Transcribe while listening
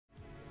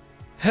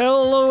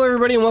Hello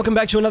everybody and welcome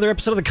back to another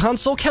episode of the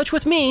Console Couch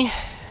with me,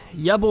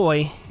 ya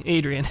boy,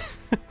 Adrian.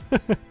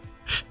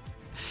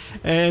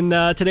 And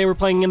today we're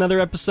playing another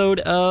episode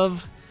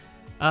of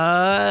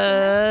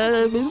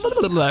Earth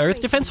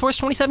Defense Force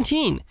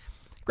 2017.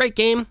 Great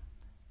game.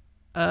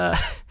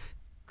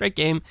 Great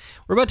game.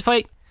 We're about to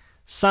fight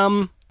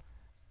some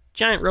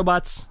giant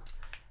robots.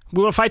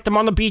 We will fight them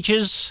on the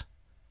beaches,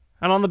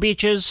 and on the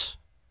beaches,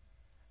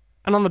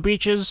 and on the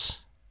beaches,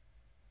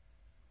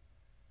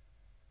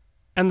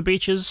 and the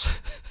beaches.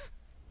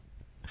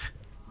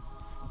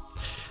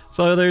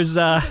 So there's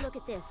a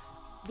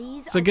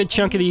good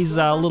chunk of these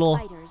little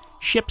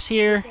ships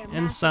here,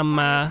 and some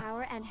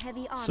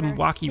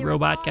wacky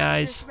robot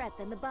guys.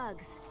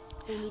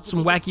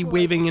 Some wacky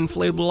waving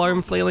inflatable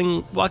arm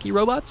flailing wacky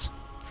robots.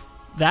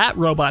 That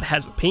robot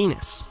has a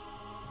penis.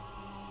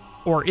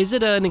 Or is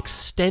it an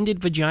extended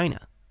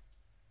vagina?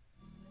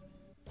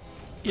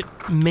 It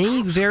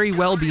may very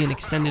well be an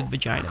extended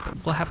vagina,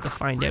 but we'll have to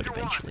find out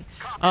eventually.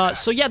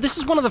 So yeah, this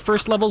is one of the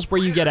first levels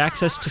where you get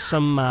access to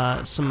some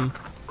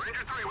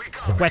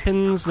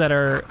weapons that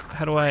are,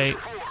 how do I,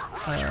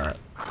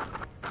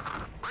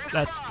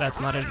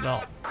 that's not it at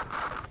all.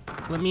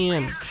 Let me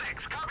in.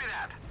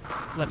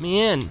 Let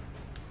me in.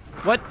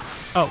 What?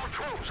 Oh,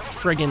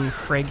 friggin'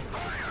 frig.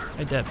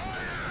 I did.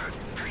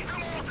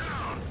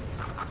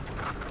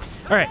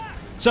 Alright.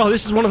 So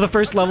this is one of the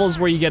first levels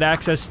where you get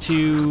access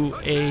to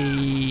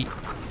a,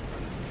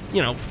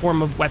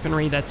 form of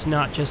weaponry that's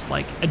not just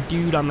like a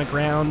dude on the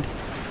ground,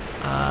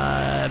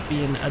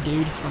 being a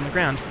dude on the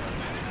ground.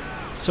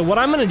 So what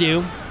I'm gonna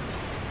do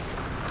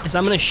is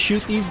I'm gonna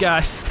shoot these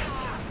guys.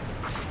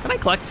 Can I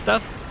collect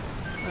stuff?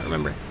 I don't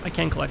remember. I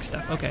can collect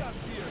stuff. Okay.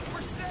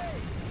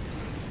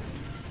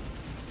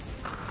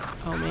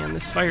 Oh man,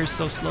 this fires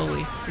so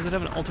slowly. Does it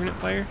have an alternate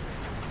fire?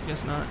 I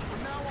guess not.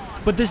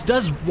 But this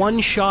does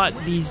one-shot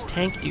these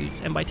tank dudes,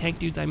 and by tank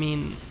dudes I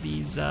mean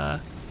these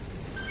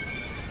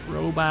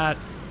robot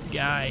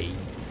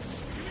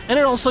guys. And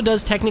it also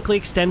does technically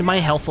extend my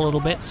health a little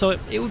bit, so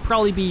it would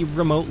probably be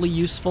remotely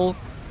useful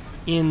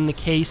in the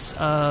case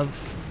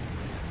of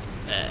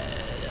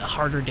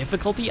harder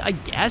difficulty, I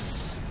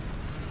guess.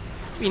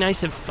 It'd be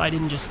nice if I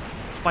didn't just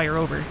fire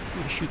over. I'm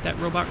gonna shoot that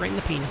robot right in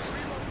the penis.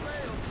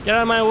 Get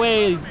out of my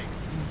way,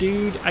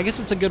 dude. I guess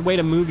it's a good way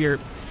to move your...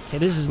 Okay,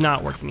 this is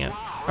not working out.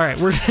 Alright,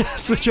 we're gonna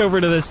switch over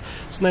to this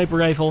sniper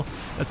rifle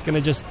that's gonna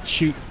just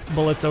shoot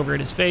bullets over at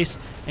his face.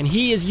 And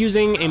he is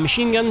using a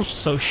machine gun,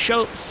 so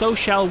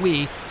shall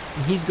we.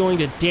 And he's going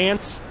to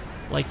dance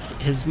like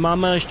his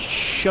mama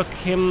shook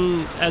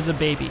him as a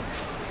baby.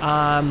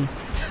 I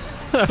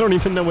don't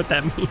even know what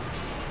that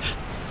means.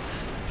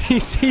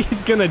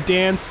 He's gonna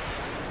dance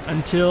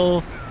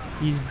until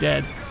he's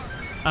dead.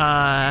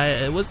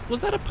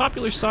 Was that a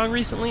popular song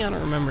recently? I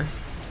don't remember.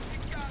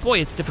 Boy,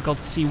 it's difficult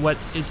to see what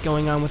is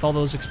going on with all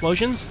those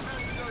explosions.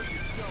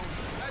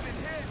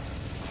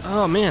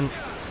 Oh man,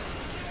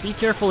 be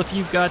careful if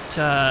you've got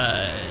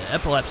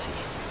epilepsy.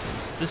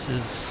 This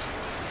is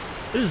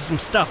some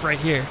stuff right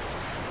here.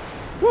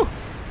 Woo!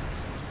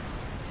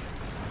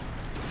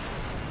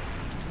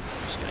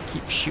 Just gotta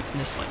keep shooting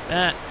this like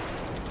that,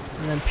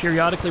 and then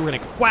periodically we're gonna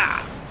go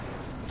wow,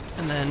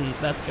 and then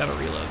that's gotta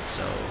reload.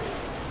 So,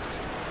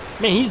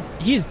 man,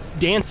 he's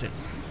dancing.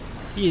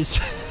 He is.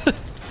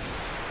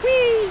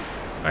 Whee!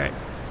 Alright,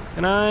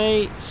 can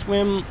I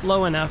swim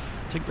low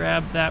enough to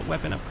grab that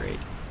weapon upgrade?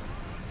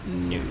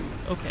 No.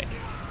 Okay.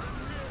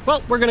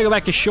 Well, we're gonna go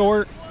back to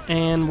shore,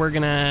 and we're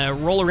gonna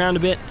roll around a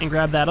bit and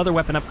grab that other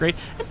weapon upgrade,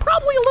 and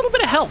probably a little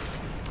bit of health.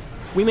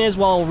 We may as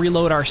well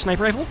reload our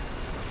sniper rifle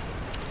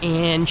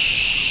and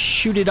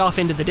shoot it off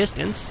into the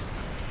distance,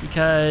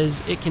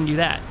 because it can do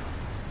that.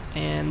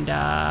 And,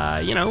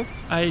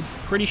 I'm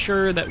pretty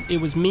sure that it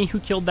was me who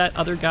killed that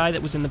other guy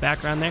that was in the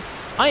background there.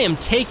 I am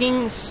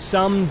taking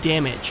some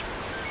damage.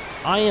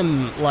 I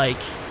am, like,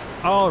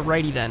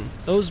 alrighty then.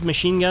 Those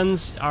machine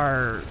guns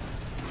are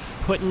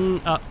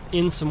putting up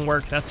in some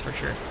work, that's for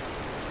sure.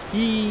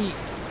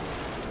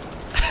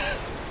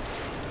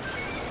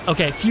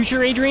 Okay,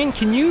 future Adrian,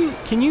 can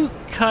you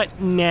cut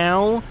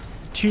now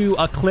to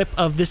a clip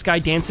of this guy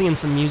dancing and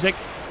some music?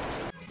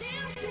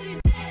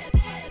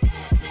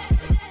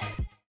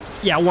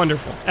 Yeah,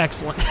 wonderful.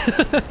 Excellent.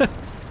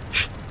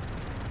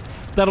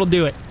 That'll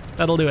do it.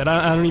 That'll do it.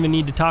 I don't even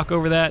need to talk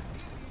over that.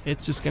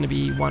 It's just going to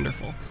be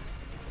wonderful.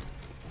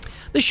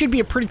 This should be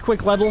a pretty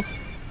quick level.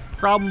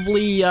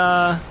 Probably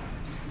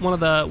one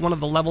of the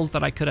levels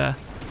that I could have...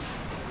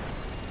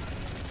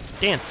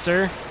 Dance,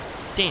 sir.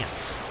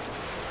 Dance.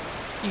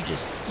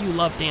 You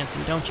love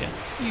dancing, don't you?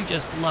 You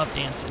just love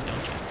dancing,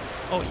 don't you?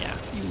 Oh yeah,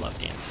 you love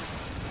dancing.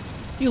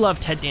 You love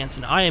Ted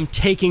dancing. I am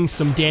taking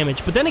some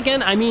damage. But then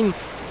again, I mean...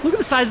 Look at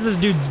the size of this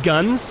dude's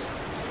guns,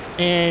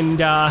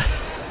 and I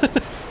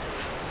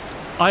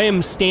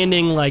am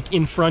standing like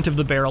in front of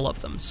the barrel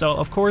of them. So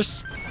of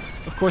course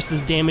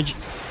this damage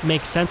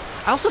makes sense.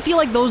 I also feel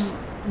like those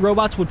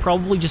robots would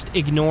probably just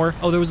ignore.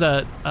 Oh, there was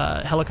a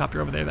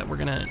helicopter over there that we're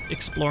gonna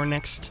explore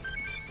next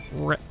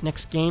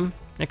game,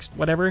 next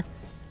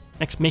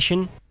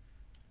mission.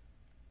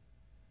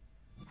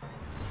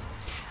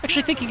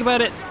 Actually, thinking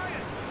about it,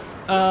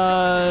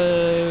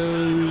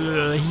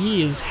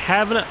 he is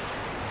having a...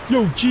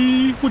 Yo,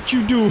 G, what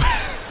you do?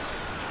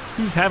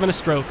 He's having a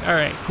stroke. All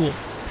right, cool.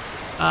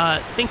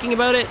 Thinking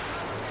about it,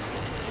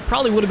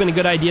 probably would have been a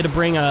good idea to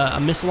bring a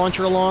missile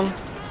launcher along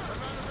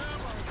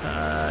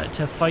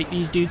to fight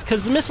these dudes.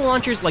 Because the missile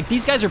launchers, like,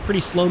 these guys are pretty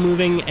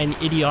slow-moving and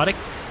idiotic.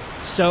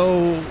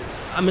 So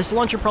a missile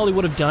launcher probably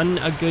would have done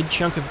a good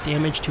chunk of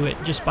damage to it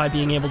just by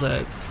being able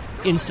to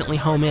instantly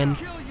home in.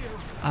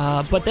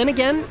 But then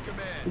again,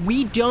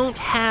 we don't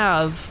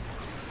have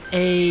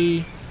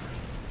a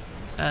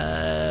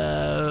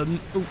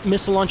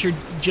missile launcher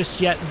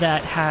just yet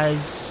that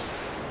has...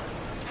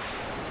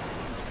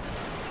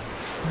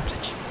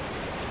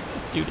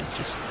 This dude is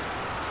just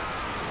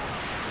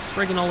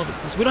friggin' all over the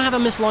place. We don't have a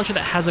missile launcher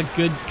that has a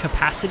good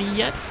capacity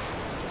yet.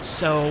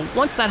 So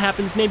once that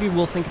happens, maybe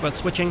we'll think about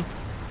switching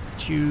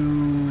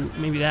to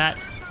maybe that.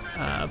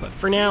 But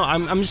for now,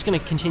 I'm just going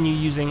to continue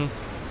using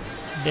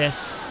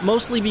this,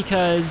 mostly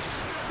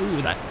because...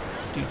 Ooh, that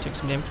dude took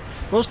some damage.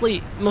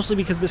 Mostly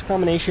because this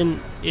combination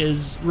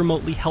is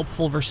remotely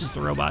helpful versus the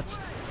robots.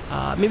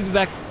 Maybe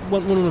back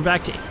when we're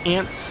back to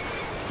ants,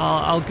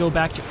 I'll go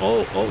back to...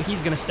 Oh,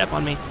 he's going to step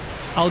on me.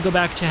 I'll go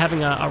back to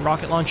having a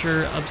rocket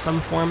launcher of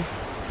some form,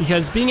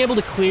 because being able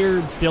to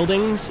clear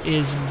buildings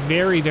is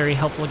very, very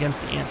helpful against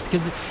the ants,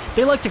 because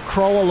they like to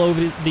crawl all over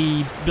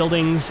the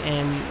buildings,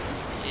 and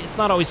it's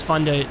not always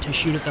fun to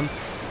shoot at them.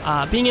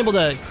 Being able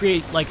to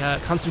create like a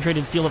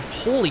concentrated field of,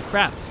 holy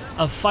crap,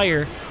 of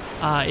fire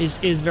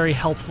is very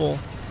helpful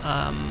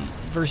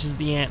versus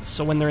the ants.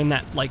 So when they're in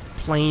that like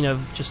plane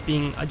of just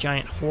being a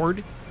giant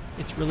horde,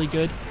 it's really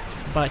good.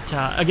 But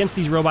against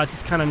these robots,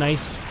 it's kind of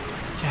nice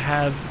to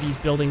have these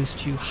buildings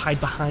to hide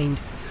behind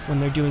when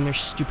they're doing their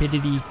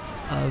stupidity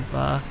of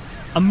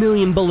a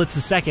million bullets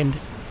a second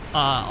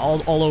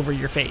all over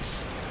your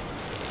face.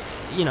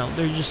 You know,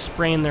 they're just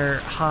spraying their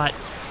hot,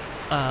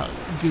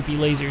 goopy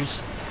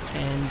lasers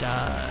and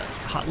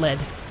hot lead,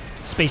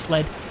 space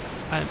lead,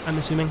 I'm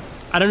assuming.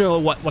 I don't know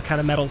what kind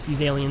of metals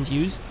these aliens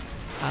use.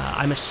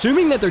 I'm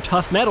assuming that they're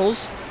tough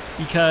metals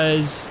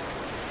because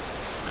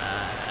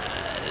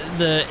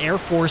the Air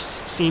Force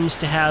seems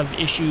to have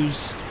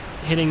issues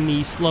hitting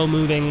the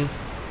slow-moving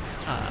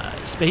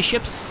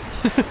spaceships,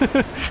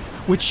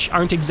 which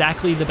aren't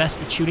exactly the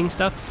best at shooting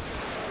stuff.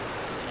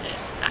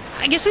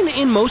 I guess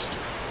in most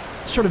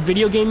sort of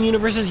video game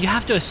universes, you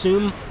have to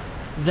assume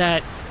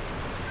that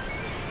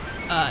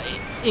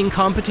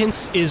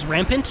incompetence is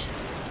rampant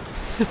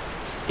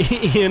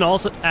in all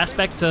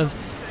aspects of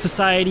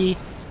society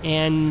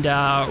and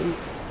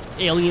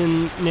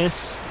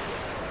alienness.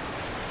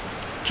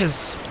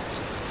 Because,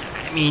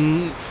 I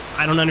mean,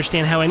 I don't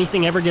understand how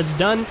anything ever gets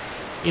done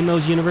in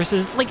those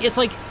universes. It's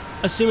like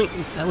assuming...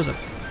 That was a...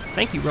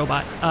 Thank you,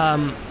 robot.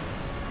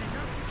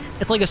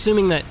 It's like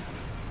assuming that,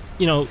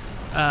 you know,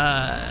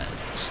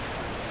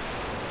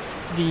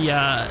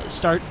 the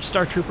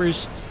Star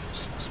Troopers...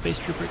 Space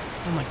Trooper...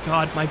 Oh my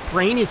god, my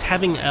brain is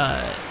having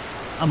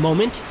a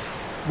moment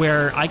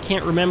where I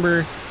can't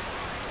remember...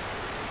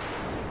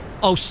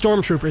 Oh,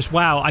 Stormtroopers.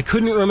 Wow, I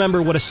couldn't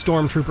remember what a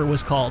Stormtrooper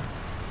was called.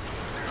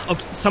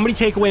 Okay, somebody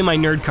take away my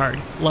nerd card.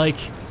 Like...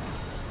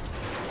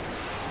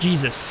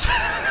 Jesus.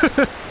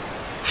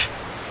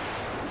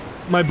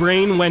 My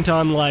brain went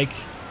on, like...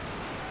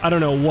 I don't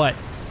know what.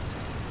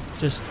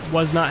 Just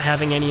was not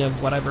having any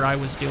of whatever I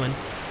was doing.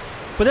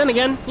 But then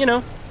again, you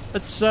know,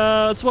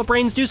 that's what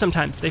brains do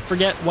sometimes. They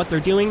forget what they're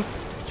doing,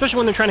 especially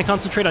when they're trying to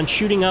concentrate on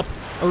shooting up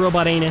a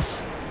robot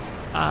anus.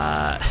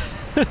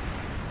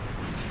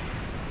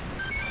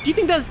 Do you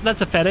think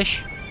that's a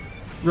fetish?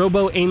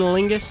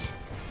 Robo-analingus?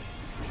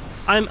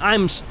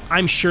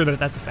 I'm sure that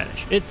that's a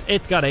fetish.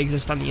 It's got to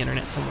exist on the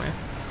internet somewhere.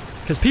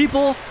 Because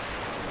people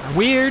are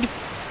weird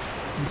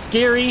and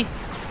scary,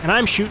 and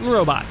I'm shooting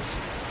robots.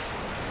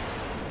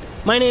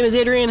 My name is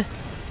Adrian,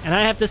 and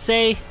I have to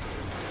say,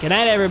 good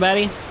night,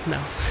 everybody.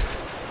 No,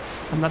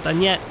 I'm not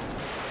done yet.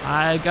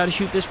 I gotta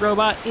shoot this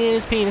robot in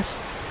his penis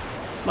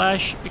 /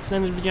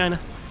 extended vagina.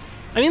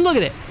 I mean, look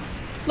at it.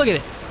 Look at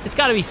it. It's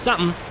gotta be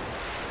something.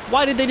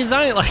 Why did they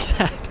design it like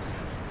that?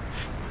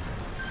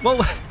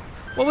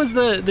 What was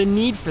the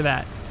need for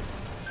that?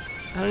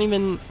 I don't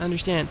even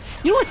understand.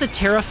 You know what's a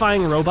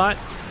terrifying robot?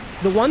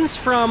 The ones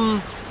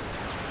from...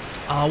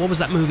 what was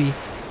that movie?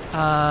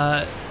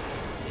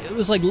 It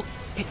was like...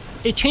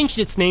 It changed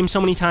its name so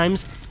many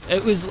times.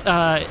 It was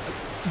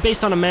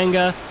based on a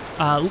manga.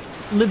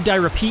 Live, Die,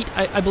 Repeat,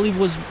 I believe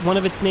was one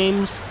of its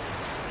names.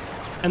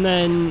 And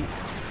then...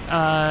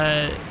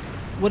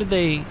 What did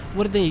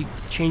they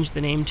change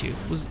the name to?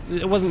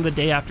 It wasn't The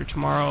Day After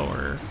Tomorrow,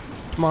 or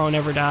Tomorrow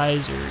Never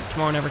Dies, or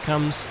Tomorrow Never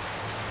Comes.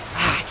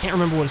 I can't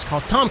remember what it's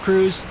called. Tom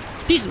Cruise.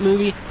 Decent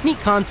movie. Neat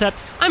concept.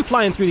 I'm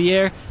flying through the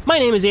air. My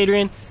name is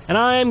Adrian, and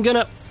I'm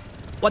gonna...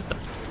 What the...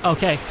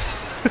 Okay.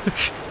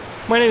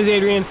 My name is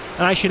Adrian,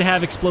 and I should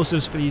have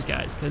explosives for these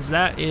guys, because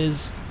that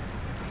is,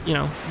 you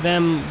know,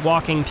 them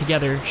walking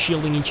together,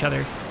 shielding each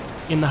other,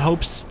 in the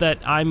hopes that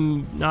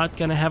I'm not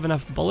gonna have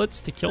enough bullets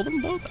to kill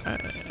them both?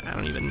 I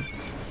don't even...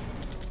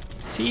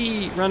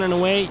 he running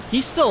away?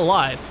 He's still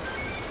alive.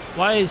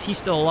 Why is he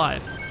still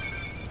alive?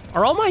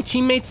 Are all my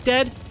teammates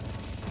dead?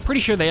 I'm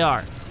pretty sure they are.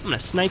 I'm gonna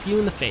snipe you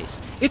in the face.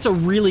 It's a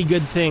really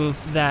good thing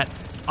that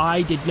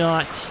I did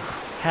not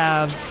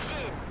have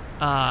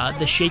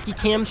the shaky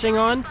cam thing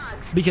on,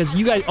 because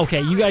you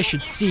guys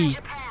should see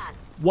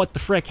what the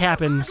frick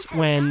happens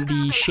when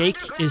the shake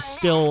is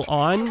still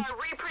on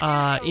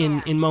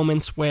in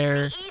moments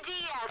where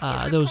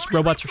those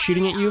robots are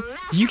shooting at you.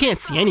 You can't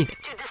see anything.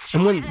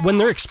 And when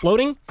they're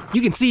exploding,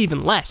 you can see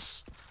even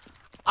less.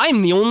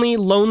 I'm the only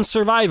lone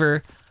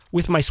survivor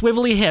with my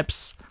swivelly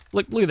hips.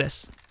 Look at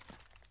this.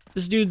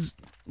 This dude's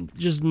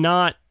just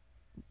not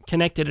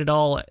connected at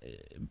all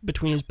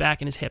between his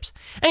back and his hips.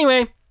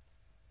 Anyway,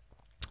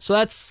 so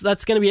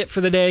that's gonna be it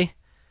for the day.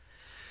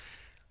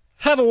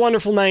 Have a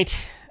wonderful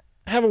night.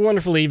 Have a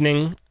wonderful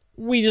evening.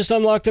 We just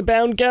unlocked a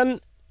bound gun,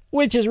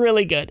 which is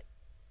really good.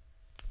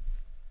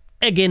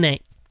 Good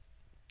night.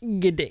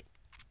 Good day.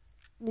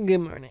 Good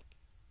morning.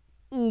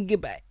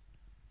 Goodbye.